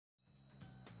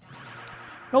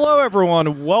Hello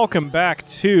everyone, welcome back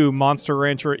to Monster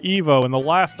Rancher Evo. In the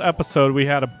last episode we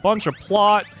had a bunch of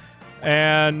plot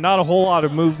and not a whole lot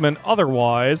of movement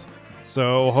otherwise,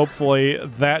 so hopefully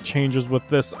that changes with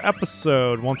this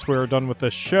episode. Once we're done with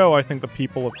this show, I think the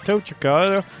people of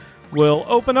Tochika will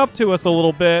open up to us a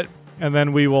little bit, and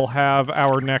then we will have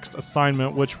our next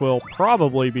assignment, which will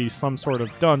probably be some sort of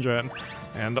dungeon.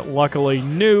 And luckily,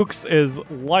 Nukes is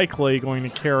likely going to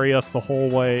carry us the whole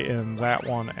way in that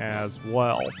one as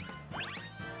well.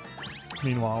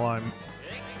 Meanwhile, I'm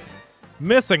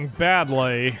missing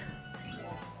badly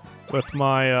with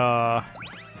my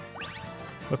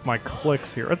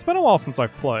clicks here. It's been a while since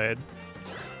I've played.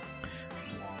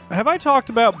 Have I talked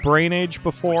about Brain Age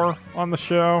before on the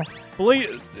show?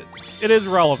 Believe it is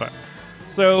relevant.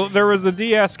 So there was a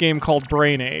DS game called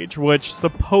Brain Age, which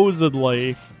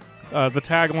supposedly the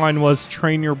tagline was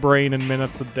 "Train your brain in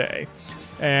minutes a day,"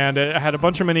 and it had a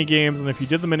bunch of mini games. And if you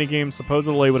did the mini games,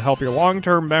 supposedly it would help your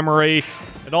long-term memory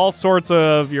and all sorts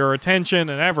of your attention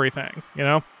and everything. You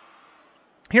know.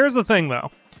 Here's the thing,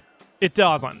 though, it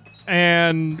doesn't.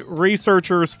 And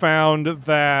researchers found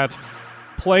that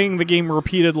playing the game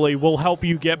repeatedly will help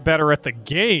you get better at the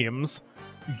games,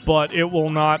 but it will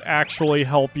not actually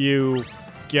help you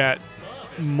get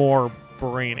more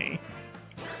brainy.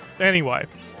 Anyway.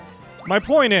 My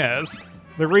point is,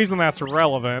 the reason that's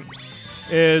relevant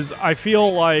is I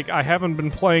feel like I haven't been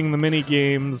playing the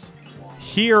mini-games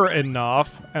here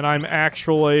enough, and I'm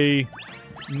actually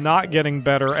not getting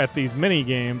better at these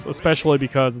mini-games, especially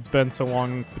because it's been so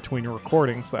long between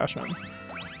recording sessions.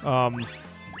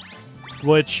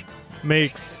 Which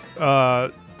makes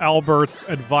Albert's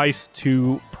advice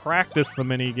to practice the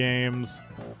mini-games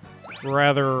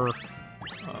rather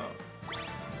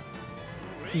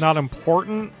not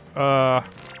important.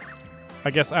 I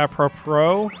guess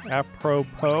apropos.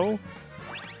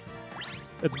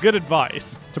 It's good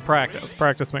advice to practice.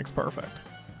 Practice makes perfect.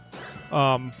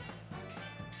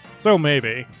 So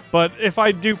maybe. But if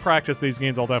I do practice these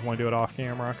games, I'll definitely do it off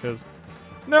camera, because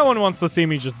no one wants to see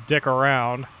me just dick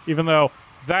around, even though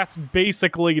that's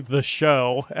basically the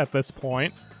show at this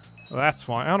point. That's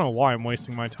fine. I don't know why I'm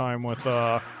wasting my time with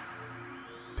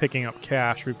picking up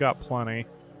cash. We've got plenty.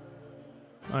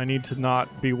 I need to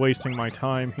not be wasting my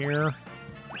time here.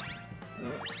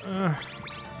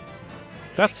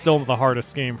 That's still the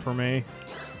hardest game for me.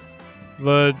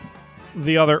 The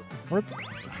other...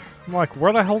 I'm like,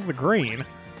 where the hell's the green?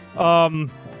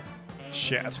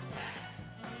 Shit.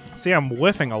 See, I'm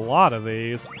whiffing a lot of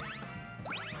these.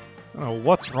 I don't know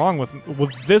what's wrong with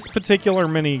this particular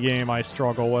mini-game. I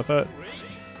struggle with it.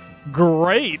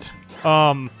 Great!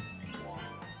 The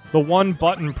one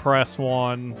button press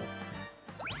one...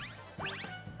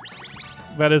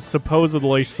 that is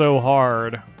supposedly so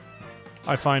hard,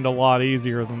 I find a lot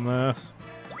easier than this.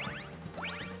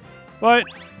 But,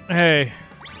 hey,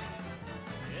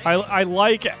 I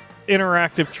like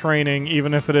interactive training,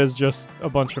 even if it is just a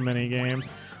bunch of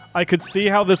mini-games. I could see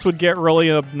how this would get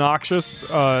really obnoxious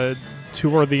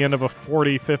toward the end of a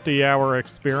 40-50 hour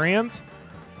experience.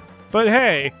 But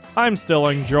hey, I'm still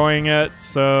enjoying it,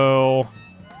 so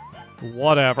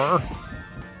whatever.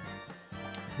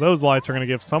 Those lights are going to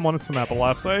give someone some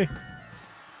epilepsy.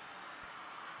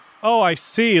 Oh, I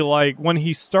see. Like, when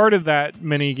he started that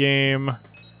minigame,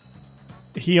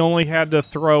 he only had to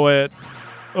throw it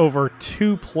over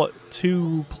two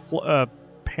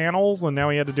panels, and now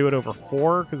he had to do it over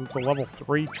 4, because it's a level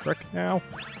 3 trick now.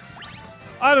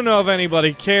 I don't know if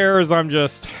anybody cares. I'm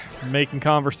just making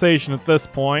conversation at this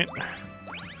point.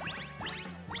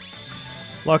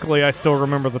 Luckily, I still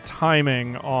remember the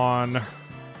timing on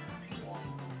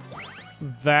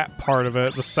that part of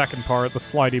it, the second part, the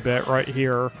slidey bit right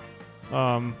here,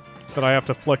 that I have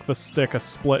to flick the stick a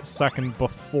split second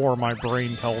before my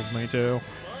brain tells me to.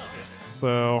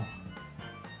 So,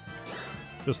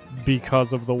 just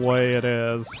because of the way it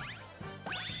is.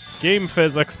 Game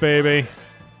physics, baby!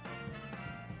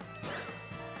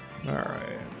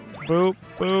 Alright. Boop,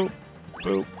 boop,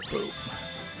 boop, boop.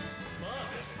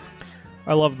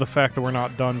 I love the fact that we're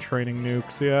not done training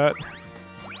Nukes yet.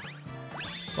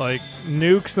 Like,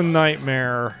 Nukes and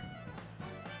Nightmare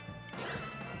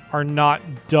are not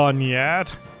done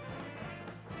yet,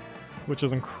 which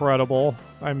is incredible.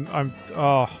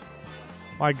 Oh,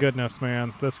 my goodness,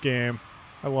 man, this game,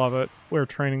 I love it. We're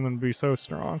training them to be so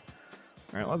strong.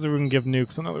 All right, let's see if we can give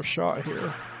Nukes another shot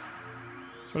here.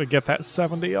 Try to get that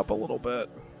 70 up a little bit.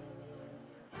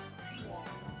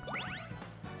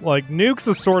 Like, Nukes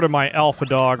is sort of my alpha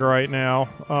dog right now.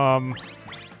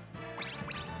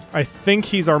 I think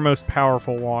he's our most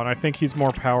powerful one. I think he's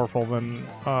more powerful than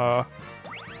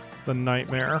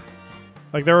Nightmare.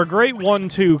 Like, they're a great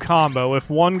 1-2 combo. If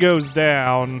one goes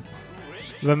down,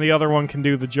 then the other one can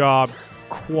do the job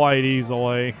quite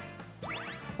easily.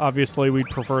 Obviously, we'd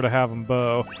prefer to have them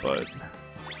both, but,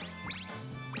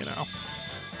 you know.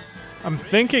 I'm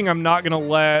thinking I'm not going to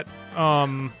let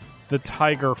the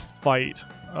tiger fight,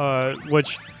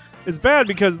 which is bad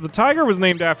because the tiger was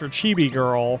named after Chibi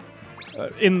Girl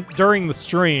during the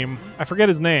stream. I forget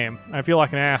his name. I feel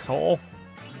like an asshole.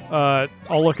 I'll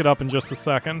look it up in just a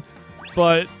second.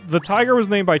 But the tiger was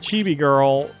named by Chibi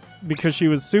Girl because she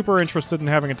was super interested in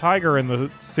having a tiger in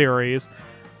the series.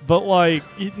 But, like,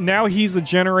 now he's a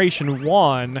Generation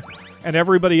 1, and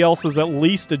everybody else is at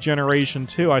least a Generation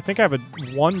 2. I think I have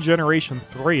one Generation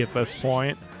 3 at this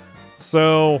point.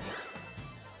 So,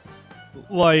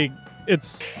 like,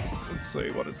 it's... Let's see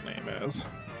what his name is.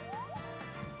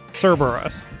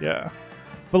 Cerberus, yeah.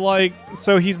 But, like,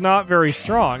 so he's not very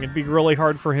strong. It'd be really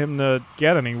hard for him to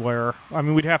get anywhere. I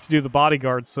mean, we'd have to do the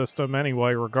bodyguard system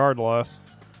anyway, regardless.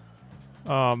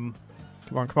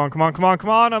 Come on, come on, come on, come on, come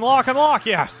on! Unlock, unlock!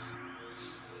 Yes!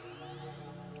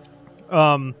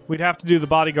 We'd have to do the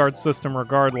bodyguard system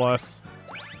regardless,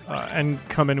 and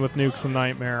come in with Nukes and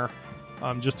Nightmare,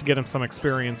 just to get him some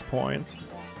experience points.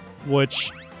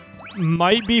 Which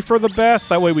might be for the best,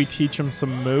 that way we teach him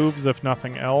some moves, if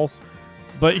nothing else.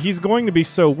 But he's going to be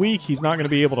so weak, he's not going to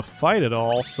be able to fight at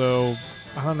all, so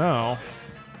I don't know.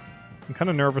 I'm kind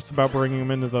of nervous about bringing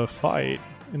him into the fight,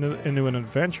 into an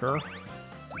adventure.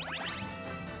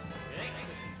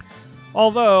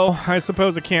 Although, I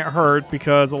suppose it can't hurt,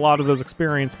 because a lot of those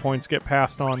experience points get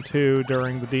passed on too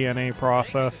during the DNA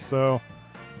process, so...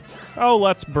 Oh,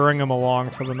 let's bring him along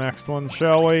for the next one,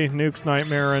 shall we? Nukes,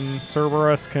 Nightmare, and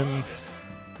Cerberus can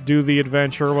do the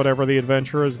adventure, whatever the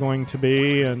adventure is going to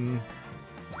be, and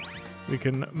we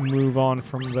can move on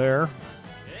from there.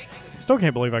 Still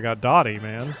can't believe I got Dottie,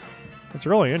 man. It's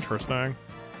really interesting.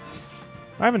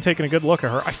 I haven't taken a good look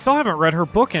at her. I still haven't read her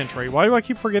book entry. Why do I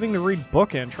keep forgetting to read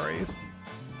book entries?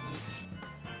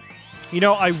 You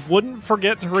know, I wouldn't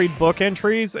forget to read book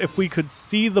entries if we could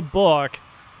see the book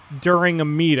during a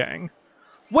meeting.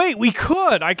 Wait, we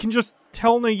could! I can just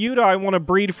tell Nayuta I want to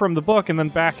breed from the book and then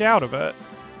back out of it.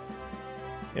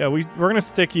 Yeah, we're going to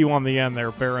stick you on the end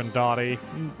there, Baron Dottie.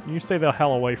 You stay the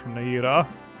hell away from Nayuta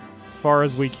as far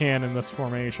as we can in this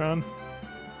formation.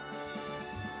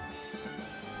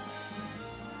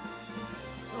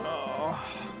 Oh.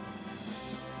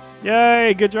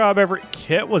 Yay, good job,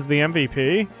 Kit was the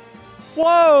MVP.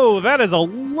 Whoa, that is a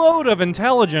load of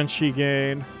intelligence she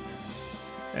gained.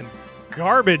 And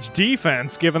garbage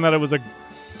defense, given that it was a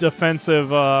defensive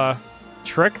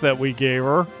trick that we gave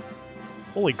her.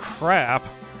 Holy crap.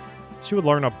 She would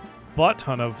learn a butt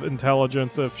ton of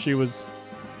intelligence if she was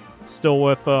still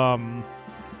with Marlene.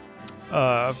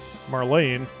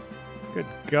 Good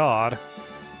God.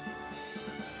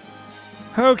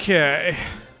 Okay.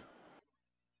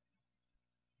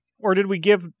 Or did we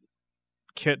give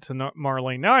Kit to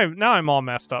Marlene? Now I'm all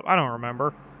messed up. I don't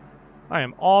remember. I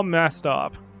am all messed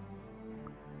up.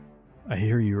 I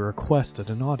hear you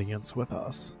requested an audience with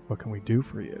us. What can we do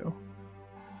for you?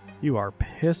 You are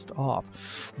pissed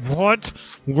off. What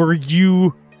were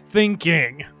you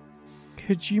thinking?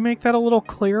 Could you make that a little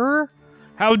clearer?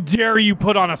 How dare you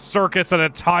put on a circus at a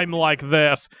time like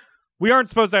this? We aren't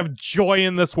supposed to have joy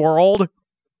in this world.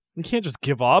 We can't just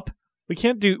give up. We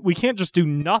can't just do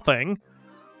nothing.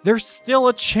 There's still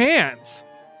a chance.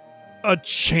 A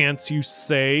chance, you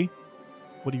say?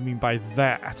 What do you mean by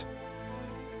that?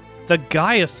 The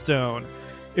Gaia Stone.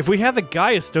 If we had the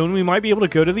Gaia Stone, we might be able to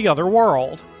go to the other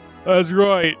world. That's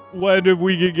right. When if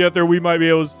we can get there, we might be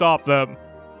able to stop them.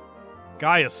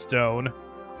 Gaia Stone?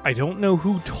 I don't know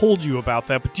who told you about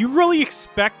that, but do you really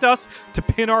expect us to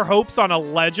pin our hopes on a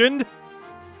legend?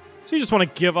 So you just want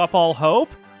to give up all hope?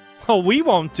 Well, we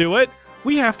won't do it.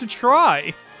 We have to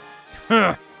try.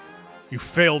 Huh. You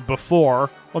failed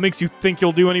before. What makes you think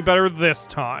you'll do any better this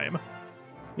time?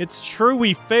 It's true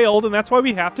we failed, and that's why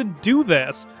we have to do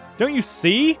this. Don't you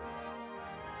see?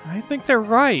 I think they're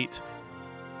right.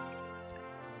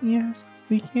 Yes,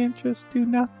 we can't just do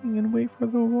nothing and wait for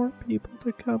the war people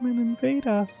to come and invade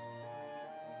us.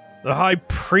 The High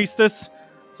Priestess,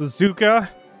 Suzuka,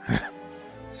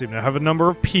 seem to have a number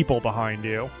of people behind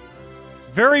you.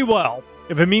 Very well.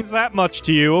 If it means that much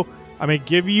to you, I may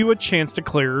give you a chance to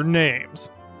clear your names.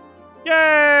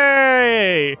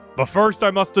 Yay! But first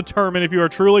I must determine if you are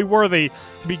truly worthy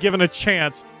to be given a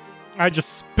chance. I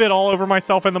just spit all over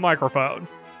myself in the microphone.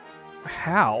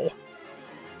 How?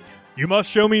 You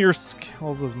must show me your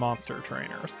skills as monster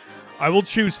trainers. I will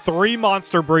choose 3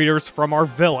 monster breeders from our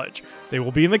village. They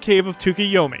will be in the cave of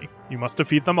Tukuyomi. You must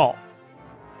defeat them all.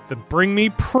 Then bring me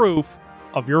proof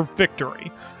of your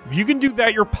victory. If you can do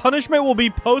that, your punishment will be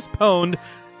postponed,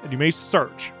 and you may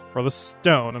search for the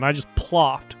stone. And I just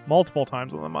plopped multiple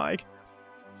times on the mic.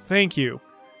 Thank you.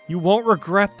 You won't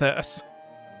regret this.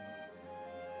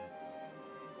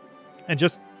 And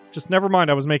just never mind,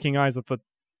 I was making eyes at the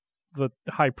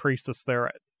high priestess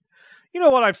there. You know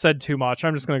what? I've said too much.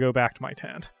 I'm just going to go back to my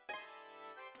tent.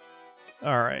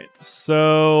 Alright,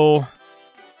 so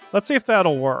let's see if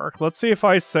that'll work. Let's see if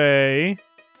I say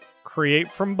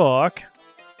create from book,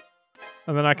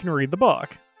 and then I can read the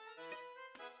book.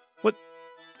 What?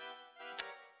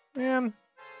 Man,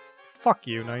 fuck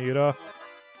you, Nayuta.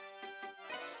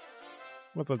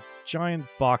 With a giant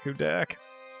Baku deck.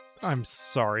 I'm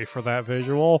sorry for that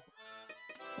visual.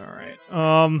 Alright,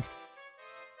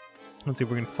 let's see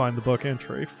if we can find the book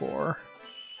entry for...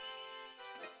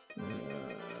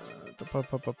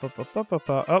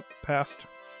 Oh, passed.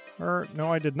 Or,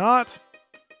 no, I did not.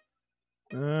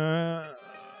 What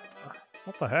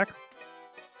the heck?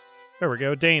 There we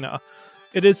go, Dana.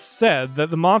 It is said that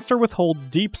the monster withholds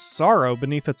deep sorrow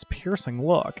beneath its piercing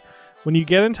look. When you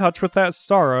get in touch with that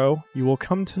sorrow, you will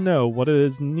come to know what it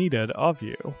is needed of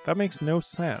you. That makes no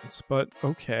sense, but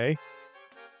okay.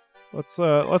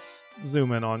 Let's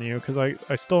zoom in on you, because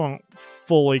I still don't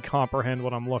fully comprehend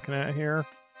what I'm looking at here.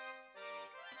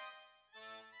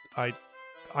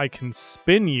 I can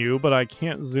spin you, but I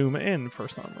can't zoom in for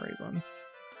some reason.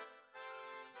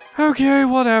 Okay,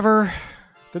 whatever.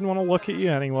 Didn't want to look at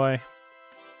you anyway.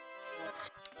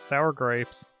 Sour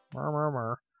grapes.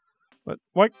 Murmur. But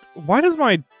why does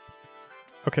my...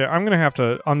 Okay, I'm going to have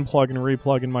to unplug and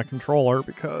replug in my controller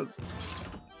because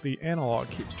the analog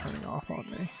keeps turning off on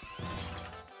me.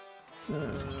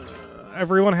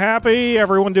 Everyone happy?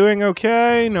 Everyone doing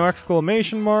okay? No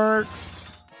exclamation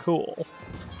marks? Cool.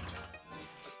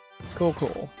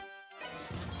 Cool.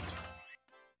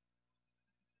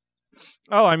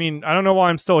 Oh, I mean, I don't know why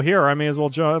I'm still here. I may as well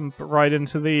jump right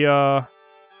into the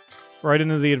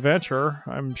adventure.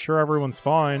 I'm sure everyone's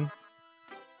fine.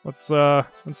 Let's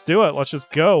do it. Let's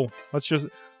just go. Let's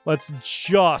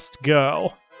just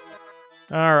go.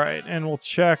 All right, and we'll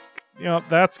check. Yep,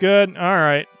 that's good. All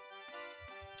right.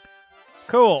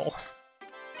 Cool.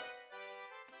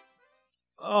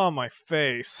 Oh, my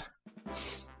face.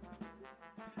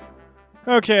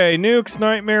 Okay, Nukes,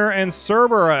 Nightmare, and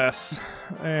Cerberus.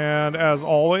 And as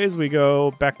always, we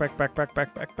go back.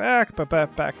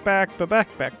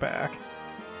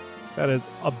 That is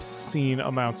obscene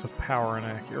amounts of power and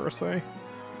accuracy.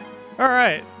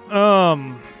 Alright.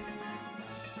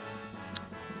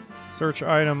 Search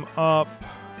item up.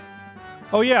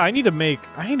 Oh yeah, I need to make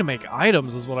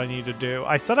items is what I need to do.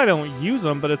 I said I don't use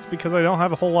them, but it's because I don't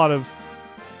have a whole lot of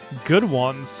good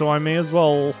ones, so I may as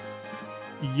well,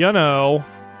 you know,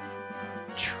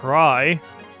 try.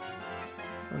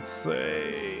 Let's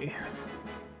see.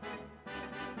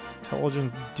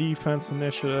 Intelligence, defense,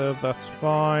 initiative, that's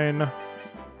fine.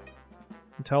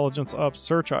 Intelligence up,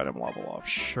 search item level up,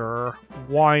 sure.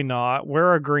 Why not?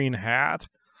 Wear a green hat.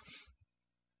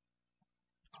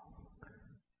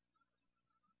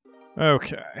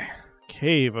 Okay.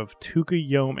 Cave of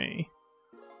Tukuyomi.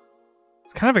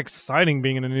 It's kind of exciting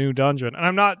being in a new dungeon, and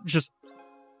I'm not just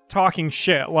talking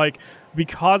shit. Like,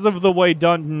 because of the way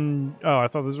dungeon... Oh, I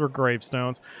thought these were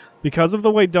gravestones. Because of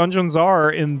the way dungeons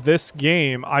are in this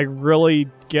game, I really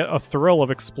get a thrill of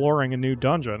exploring a new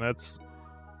dungeon. It's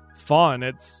fun.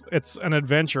 It's an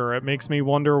adventure. It makes me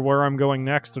wonder where I'm going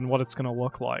next and what it's going to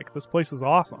look like. This place is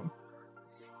awesome.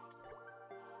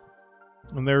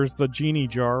 And there's the genie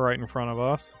jar right in front of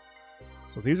us.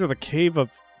 So these are the cave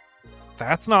of...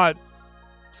 That's not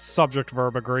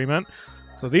subject-verb agreement.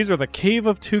 So these are the cave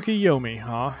of Tukuyomi,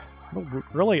 huh? What a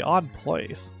really odd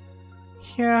place.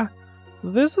 Yeah,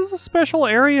 this is a special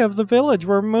area of the village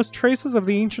where most traces of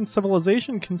the ancient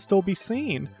civilization can still be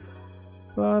seen.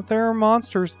 But there are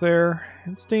monsters there.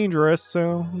 It's dangerous,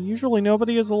 so usually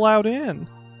nobody is allowed in.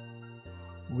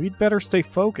 We'd better stay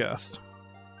focused.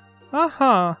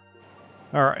 Uh-huh.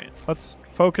 Alright, let's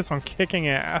focus on kicking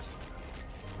ass.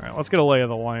 Alright, let's get a lay of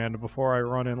the land before I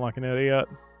run in like an idiot.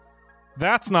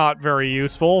 That's not very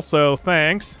useful, so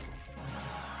thanks.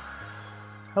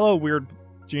 Hello, weird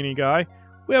genie guy.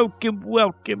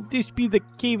 Welcome. This be the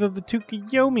cave of the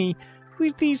Tukuyomi.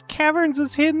 With these caverns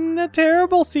is hidden a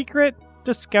terrible secret.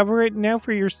 Discover it now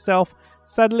for yourself.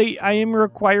 Sadly, I am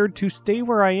required to stay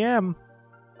where I am.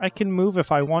 I can move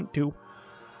if I want to.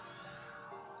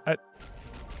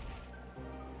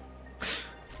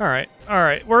 Alright.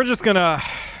 We're just gonna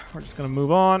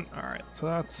move on. Alright, so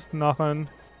that's nothing.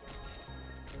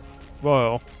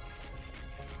 Whoa.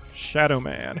 Shadow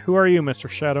Man. Who are you, Mr.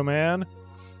 Shadow Man?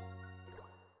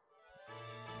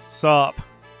 Sup?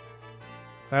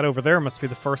 That over there must be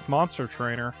the first monster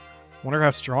trainer. Wonder how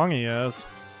strong he is.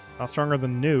 How stronger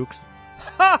than Nukes?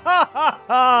 Ha ha ha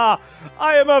ha!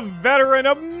 I am a veteran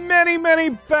of many, many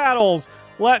battles!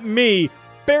 Let me,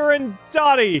 Baron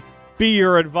Dottie, be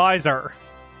your advisor.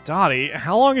 Dottie,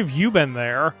 how long have you been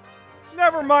there?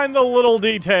 Never mind the little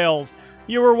details.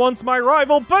 You were once my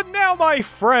rival, but now my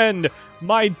friend!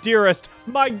 My dearest,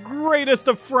 my greatest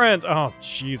of friends! Oh,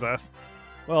 Jesus.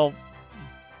 Well,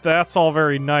 that's all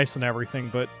very nice and everything,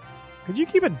 but could you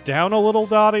keep it down a little,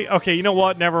 Dottie? Okay, you know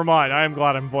what? Never mind. I am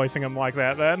glad I'm voicing him like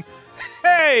that, then.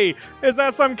 Hey! Is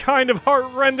that some kind of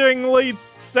heart-rendingly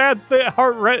sad thing?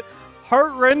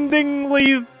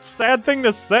 Heart-rendingly sad thing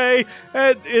to say?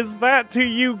 Is that to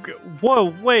you? Whoa,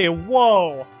 wait,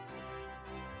 whoa!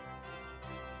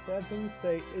 Sad thing to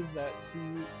say, is that to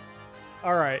you?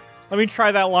 Alright, let me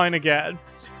try that line again.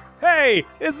 Hey,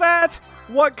 is that?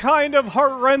 What kind of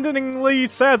heart-rendingly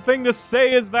sad thing to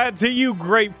say is that to you,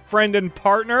 great friend and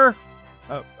partner?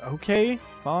 Okay,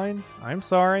 fine. I'm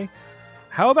sorry.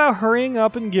 How about hurrying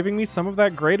up and giving me some of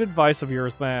that great advice of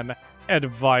yours then,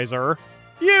 advisor?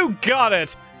 You got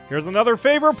it! Here's another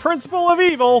favorite principle of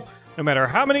evil. No matter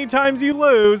how many times you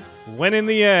lose, win in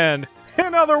the end.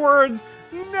 In other words,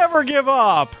 never give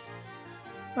up.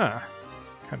 Huh.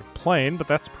 Kind of plain, but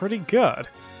that's pretty good.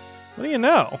 What do you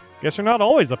know? Guess you're not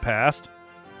always a pest.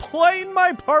 Plain,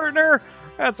 my partner?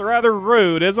 That's rather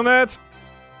rude, isn't it?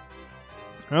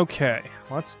 Okay,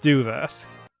 let's do this.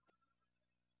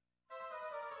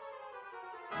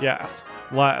 Yes,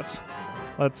 let's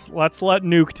let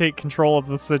Nuke take control of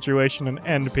the situation and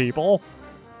end people.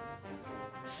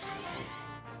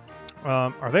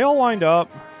 Are they all lined up?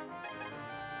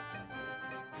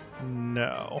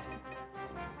 No.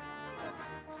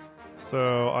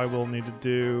 So I will need to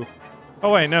do...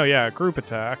 Oh wait, no, yeah, group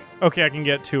attack. Okay, I can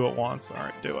get two at once.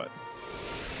 Alright, do it.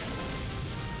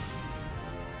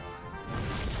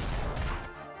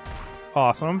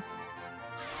 Awesome.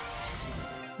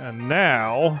 And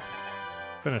now,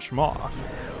 finish him off.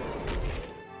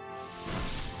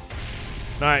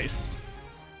 Nice.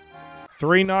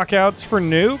 3 knockouts for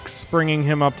Nukes, bringing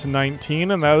him up to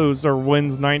 19, and those are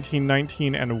wins 19,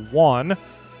 19, and 1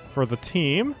 for the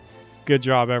team. Good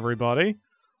job, everybody.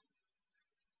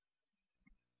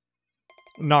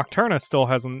 Nocturna still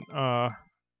hasn't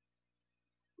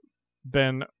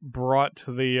been brought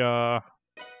to the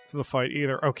fight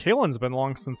either. Oh, Kalen's been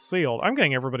long since sealed. I'm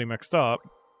getting everybody mixed up.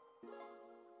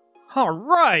 All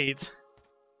right.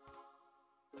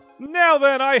 Now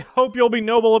then, I hope you'll be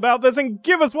noble about this and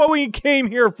give us what we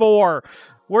came here for.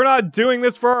 We're not doing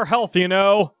this for our health, you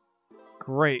know.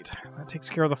 Great. That takes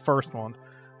care of the first one.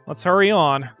 Let's hurry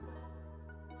on.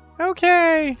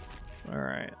 Okay. All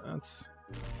right. That's...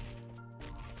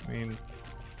 I mean,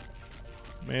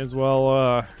 may as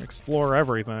well explore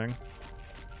everything.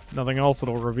 Nothing else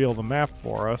that'll reveal the map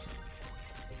for us.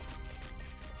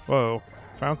 Whoa.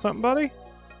 Found something, buddy?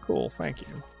 Cool, thank you.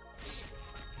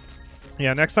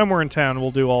 Yeah, next time we're in town,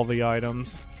 we'll do all the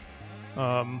items.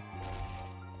 I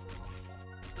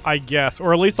guess.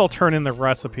 Or at least I'll turn in the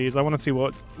recipes. I want to see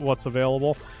what's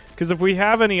available. Because if we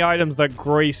have any items that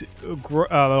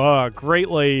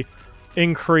greatly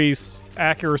increase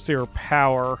accuracy or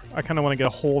power, I kind of want to get a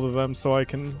hold of them so I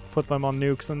can put them on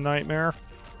Nukes and Nightmare.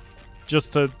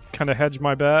 Just to kind of hedge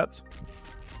my bets.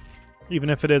 Even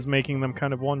if it is making them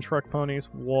kind of one-trick ponies.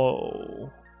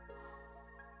 Whoa.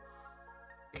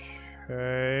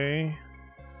 Okay.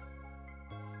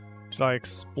 Did I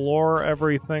explore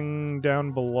everything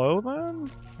down below then?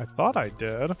 I thought I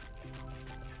did.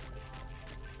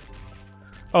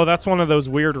 Oh, that's one of those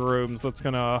weird rooms that's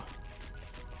gonna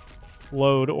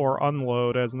load or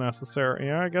unload as necessary.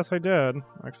 Yeah, I guess I did.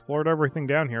 I explored everything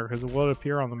down here because it would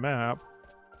appear on the map.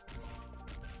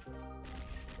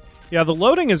 Yeah, the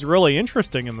loading is really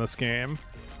interesting in this game.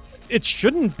 It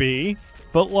shouldn't be,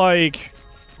 but like...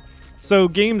 So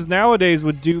games nowadays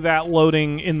would do that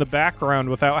loading in the background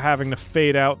without having to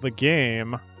fade out the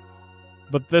game.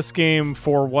 But this game,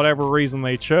 for whatever reason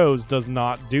they chose, does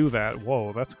not do that.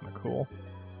 Whoa, that's kind of cool.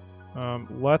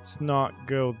 Let's not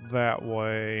go that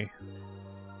way.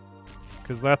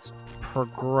 Because that's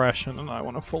progression, and I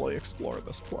want to fully explore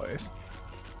this place.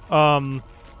 But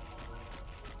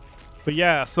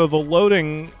yeah, so the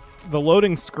loading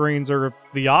screens are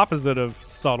the opposite of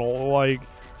subtle. Like,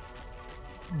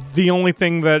 the only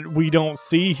thing that we don't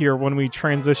see here when we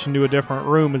transition to a different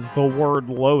room is the word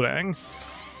loading.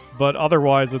 But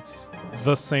otherwise, it's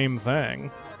the same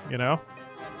thing, you know?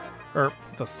 Or,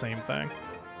 the same thing.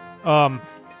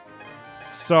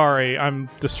 Sorry, I'm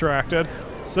distracted.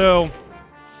 So,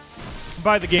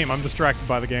 by the game, I'm distracted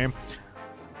by the game.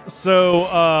 So,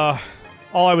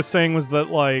 all I was saying was that,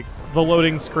 like, the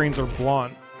loading screens are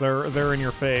blunt. They're in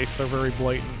your face. They're very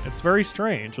blatant. It's very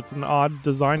strange. It's an odd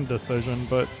design decision,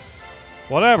 but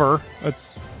whatever.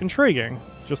 It's intriguing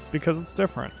just because it's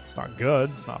different. It's not good.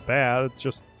 It's not bad. It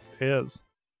just is,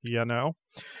 you know?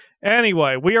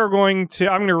 Anyway, I'm going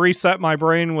to reset my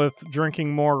brain with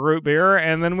drinking more root beer,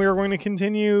 and then we are going to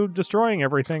continue destroying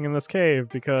everything in this cave,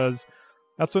 because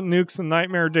that's what Nukes and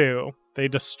Nightmare do. They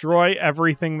destroy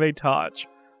everything they touch,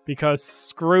 because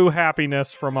screw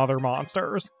happiness from other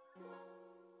monsters.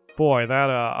 Boy,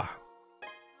 that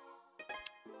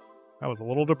was a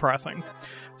little depressing.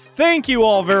 Thank you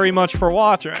all very much for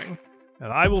watching,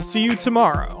 and I will see you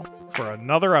tomorrow for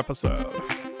another episode.